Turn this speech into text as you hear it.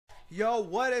Yo,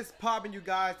 what is poppin', you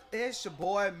guys? It's your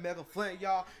boy Mega Flint,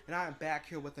 y'all, and I am back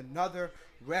here with another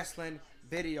wrestling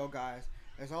video, guys.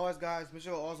 As always, guys, make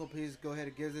sure also please go ahead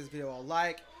and give this video a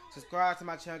like, subscribe to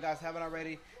my channel, guys, haven't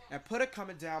already, and put a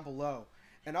comment down below.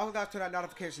 And also, guys, turn that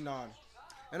notification on.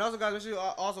 And also, guys, make sure you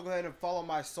also go ahead and follow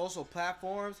my social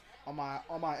platforms on my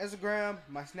Instagram,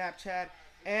 my Snapchat,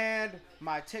 and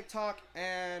my TikTok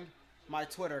and my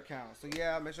Twitter account. So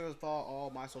yeah, make sure to follow all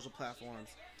my social platforms.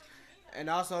 And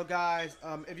also, guys,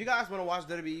 if you guys want to watch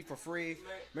WWE for free,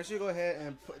 make sure you go ahead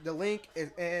and put the link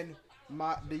is in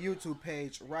the YouTube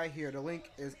page right here. The link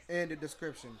is in the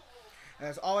description.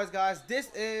 As always, guys,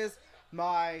 this is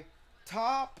my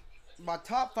top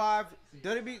 5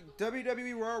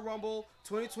 WWE Royal Rumble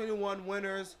 2021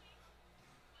 winners,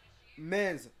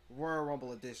 men's Royal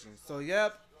Rumble edition. So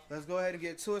yep, let's go ahead and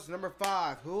get to it. So number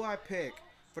 5, who I pick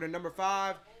for the number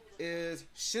 5 is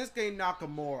Shinsuke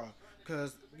Nakamura.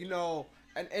 Because, you know,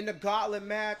 in the gauntlet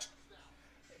match,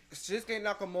 Shinsuke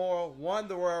Nakamura won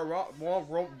the Royal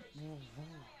Rumble.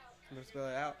 Let's spell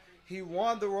it out. He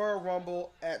won the Royal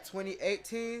Rumble at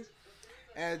 2018.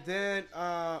 And then,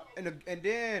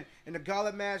 in the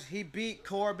gauntlet match, he beat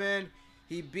Corbin.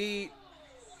 He beat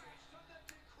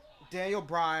Daniel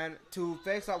Bryan to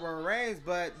face off Roman Reigns.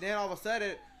 But then all of a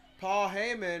sudden, Paul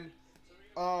Heyman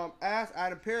asked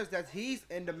Adam Pearce that he's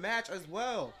in the match as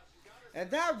well. And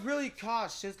that really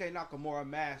cost Shinsuke Nakamura a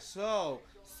match. So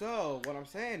what I'm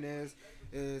saying is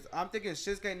I'm thinking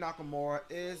Shinsuke Nakamura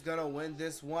is gonna win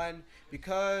this one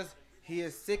because he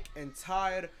is sick and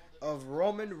tired of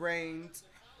Roman Reigns.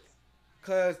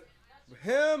 Cause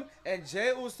him and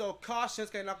Jey Uso cost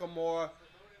Shinsuke Nakamura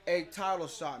a title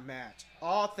shot match.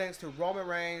 All thanks to Roman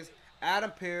Reigns,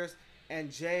 Adam Pearce,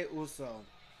 and Jey Uso.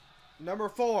 Number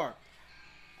 4,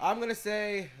 I'm gonna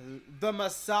say the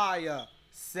Messiah,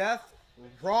 Seth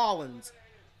Rollins.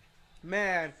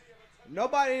 Man,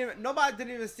 nobody didn't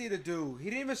even see the dude.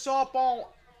 He didn't even show up on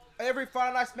every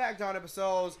Friday Night SmackDown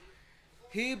episodes.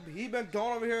 He been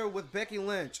going over here with Becky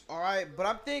Lynch, all right. But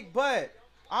I'm thinking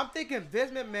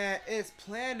Vince McMahon is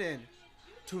planning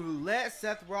to let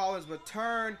Seth Rollins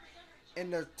return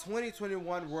in the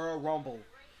 2021 Royal Rumble.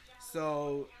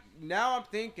 So now I'm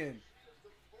thinking,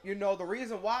 you know, the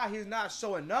reason why he's not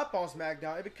showing up on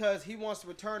SmackDown is because he wants to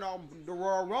return on the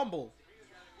Royal Rumble.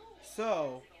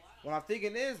 So, what I'm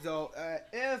thinking is, though,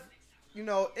 if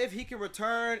he can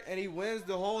return and he wins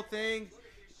the whole thing,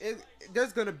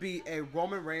 there's going to be a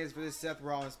Roman Reigns versus Seth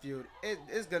Rollins feud.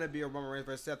 It's going to be a Roman Reigns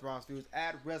versus Seth Rollins feud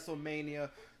at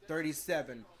WrestleMania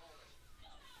 37.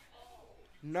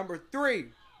 Number 3,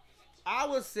 I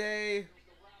would say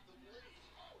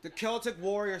the Celtic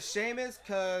Warrior Sheamus,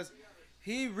 because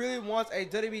he really wants a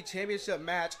WWE Championship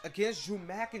match against Drew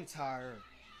McIntyre.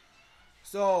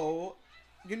 So,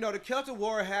 you know, the Celtic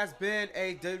Warrior has been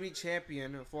a WWE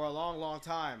champion for a long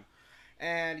time.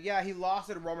 And, yeah, he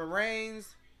lost it to Roman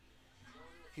Reigns.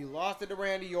 He lost it to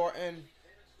Randy Orton.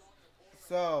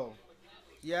 So,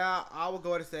 yeah, I would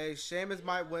go to say Sheamus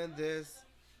might win this.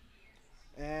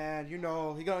 And, you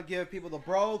know, he's going to give people the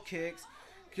bro kicks.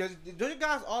 Because do you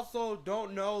guys also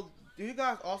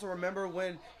remember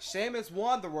when Sheamus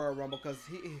won the Royal Rumble? Because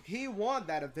he won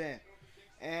that event.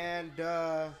 And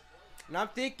I'm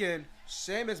thinking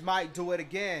Sheamus might do it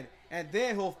again. And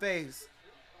then he'll face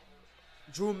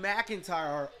Drew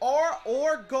McIntyre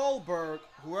or Goldberg,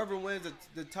 whoever wins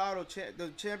the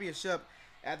championship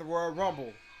at the Royal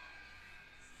Rumble.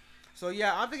 So,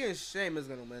 yeah, I'm thinking Sheamus is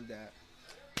going to win that.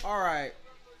 Alright.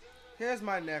 Here's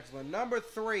my next one. Number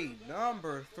 3.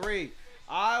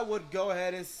 I would go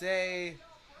ahead and say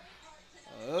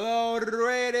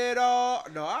rated R.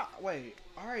 No, wait.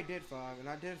 I already did 5 and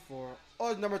I did 4.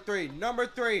 Oh, it's number 3. Number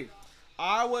 3.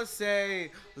 I would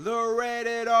say the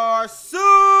rated R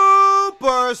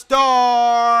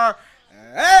superstar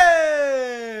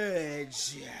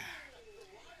Edge.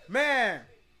 Man,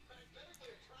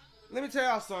 let me tell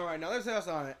y'all something right now.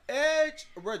 Edge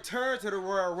returned to the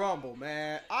Royal Rumble,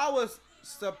 man. I was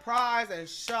surprised and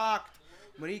shocked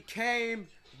when he came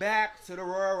back to the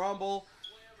Royal Rumble.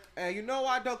 And you know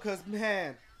why, though? Because,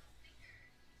 man,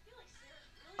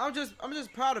 I'm just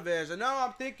proud of Edge. And now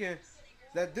I'm thinking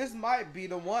that this might be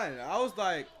the one. I was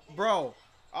like, bro.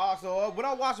 So when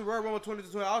I watched the Royal Rumble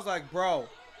 2020, I was like, bro,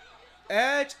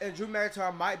 Edge and Drew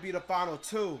McIntyre might be the final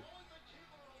 2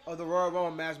 of the Royal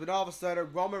Rumble match, but all of a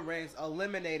sudden Roman Reigns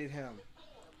eliminated him.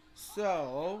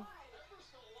 So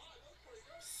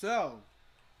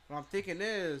what I'm thinking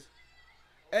is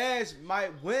Edge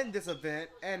might win this event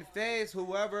and face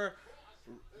whoever,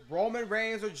 Roman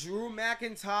Reigns or Drew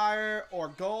McIntyre or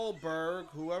Goldberg,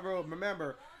 whoever.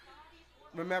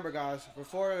 Remember guys,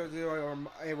 before a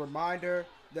reminder,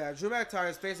 that Drew McIntyre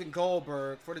is facing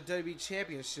Goldberg for the WWE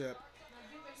Championship.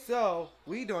 So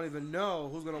we don't even know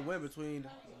who's gonna win between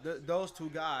those two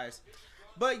guys.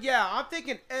 But yeah, I'm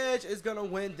thinking Edge is gonna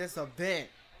win this event.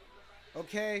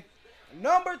 Okay.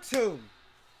 Number 2,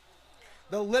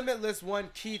 the Limitless One,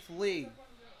 Keith Lee.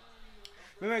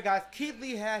 Remember, guys, Keith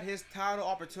Lee had his title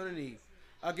opportunity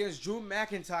against Drew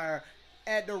McIntyre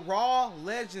at the Raw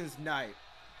Legends Night.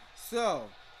 So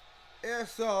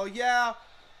yeah,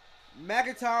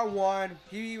 McIntyre won.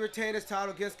 He retained his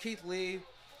title against Keith Lee.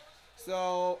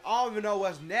 So I don't even know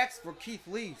what's next for Keith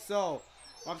Lee. So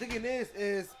what I'm thinking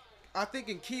is I'm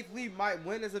thinking Keith Lee might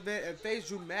win this event and face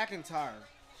Drew McIntyre.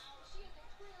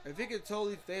 If he could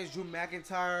totally face Drew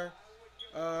McIntyre,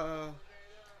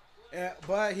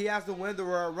 but he has to win the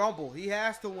Royal Rumble. He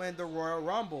has to win the Royal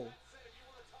Rumble.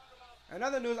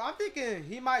 Another news, I'm thinking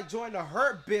he might join the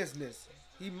Hurt Business.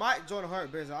 He might join the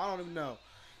Hurt Business. I don't even know.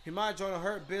 He might join the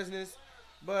Hurt Business.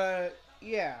 But,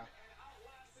 yeah.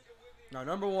 Now,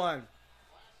 number one.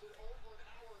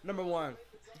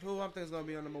 Who I'm thinking is going to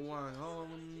be on number 1? I don't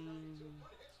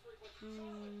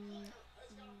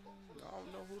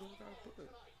know who to put.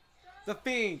 The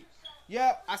Fiend.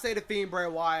 Yep, I say The Fiend, Bray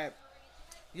Wyatt.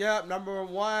 Yep, number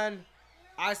 1,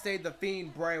 I say The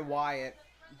Fiend, Bray Wyatt.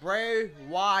 Bray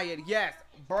Wyatt, yes.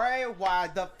 Bray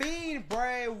Wyatt. The Fiend,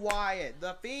 Bray Wyatt.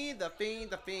 The Fiend, the Fiend,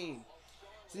 the Fiend.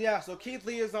 So, yeah, so Keith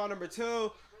Lee is on number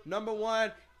 2. Number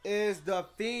 1 is The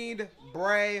Fiend,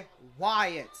 Bray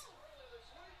Wyatt.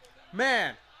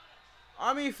 Man,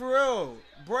 I mean, for real,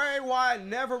 Bray Wyatt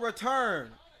never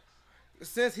returned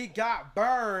since he got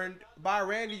burned by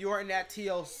Randy Orton at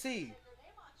TLC.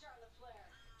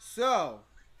 So,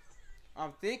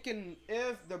 I'm thinking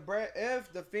if the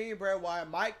Fiend Bray Wyatt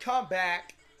might come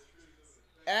back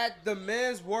at the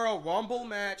Men's World Rumble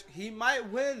match, he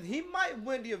might win. He might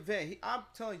win the event. I'm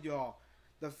telling y'all,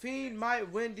 the Fiend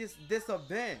might win this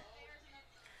event.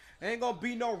 Ain't gonna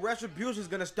be no retribution's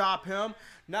gonna stop him.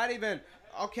 Not even.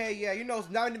 Okay, yeah, you know, it's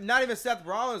not even Seth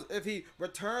Rollins if he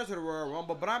returns to the Royal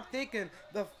Rumble. But I'm thinking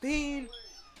the Fiend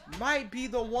might be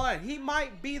the one. He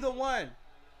might be the one.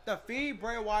 The Fiend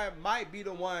Bray Wyatt might be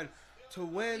the one to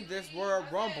win this Royal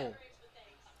Rumble.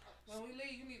 When we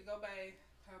leave, you need to go, babe.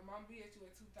 Have Mom be at you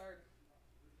at 2:30.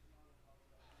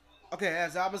 Okay,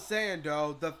 as I was saying,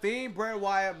 though, the Fiend Bray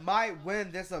Wyatt might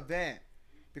win this event.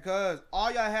 Because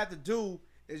all y'all have to do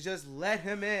is just let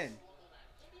him in.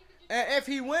 And if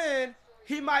he wins,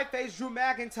 he might face Drew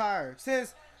McIntyre.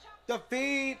 Since the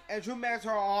Fiend and Drew McIntyre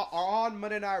are on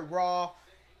Monday Night Raw.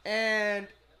 And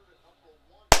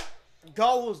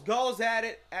goes at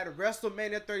it at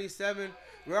WrestleMania 37.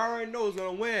 We already know who's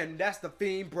going to win. That's the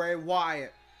Fiend Bray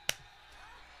Wyatt.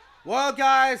 Well,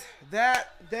 guys, that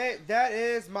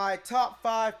is my top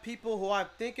 5 people who I'm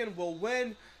thinking will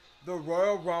win the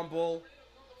Royal Rumble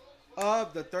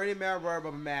of the 30-man Royal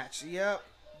Rumble match. Yep,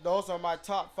 those are my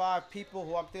top 5 people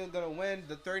who I'm thinking going to win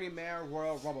the 30-man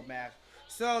Royal Rumble match.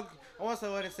 So, I want to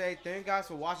go ahead and say thank you guys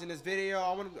for watching this video.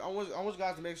 I want you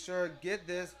guys to make sure get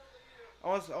this.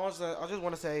 I just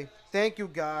want to say thank you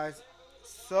guys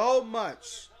so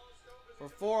much for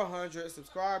 400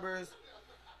 subscribers.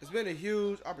 It's been a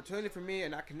huge opportunity for me,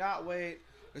 and I cannot wait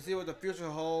to see what the future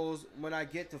holds when I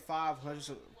get to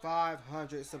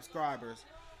 500 subscribers.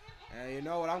 And you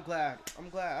know what? I'm glad I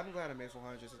made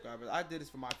 400 subscribers. I did this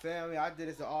for my family. I did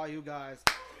this to all you guys.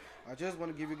 I just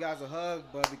want to give you guys a hug,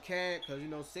 but we can't because, you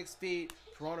know, 6 feet,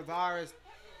 coronavirus.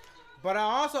 But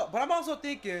I'm also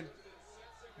thinking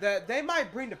that they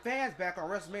might bring the fans back on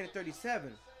WrestleMania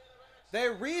 37. They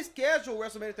rescheduled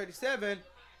WrestleMania 37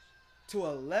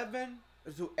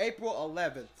 to April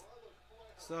 11th.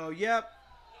 So, yep,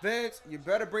 Vince, you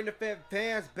better bring the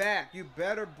fans back. You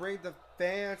better bring the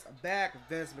fans back,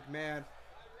 Vince McMahon.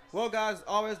 Well, guys,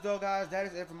 always though, guys, that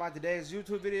is it for my today's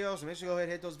YouTube video. So make sure you go ahead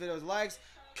and hit those videos likes.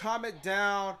 Comment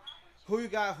down who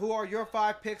are your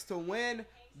 5 picks to win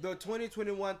the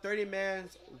 2021 30-man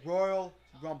Royal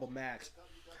Rumble match.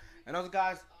 And also,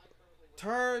 guys,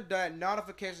 turn that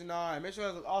notification on. And make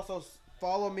sure you also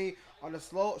follow me on the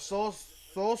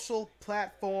social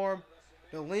platform.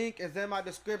 The link is in my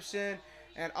description.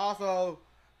 And also,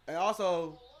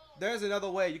 there's another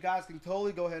way. You guys can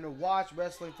totally go ahead and watch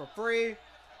wrestling for free.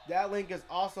 That link is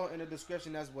also in the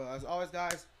description as well. As always,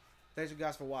 guys, thank you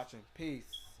guys for watching. Peace.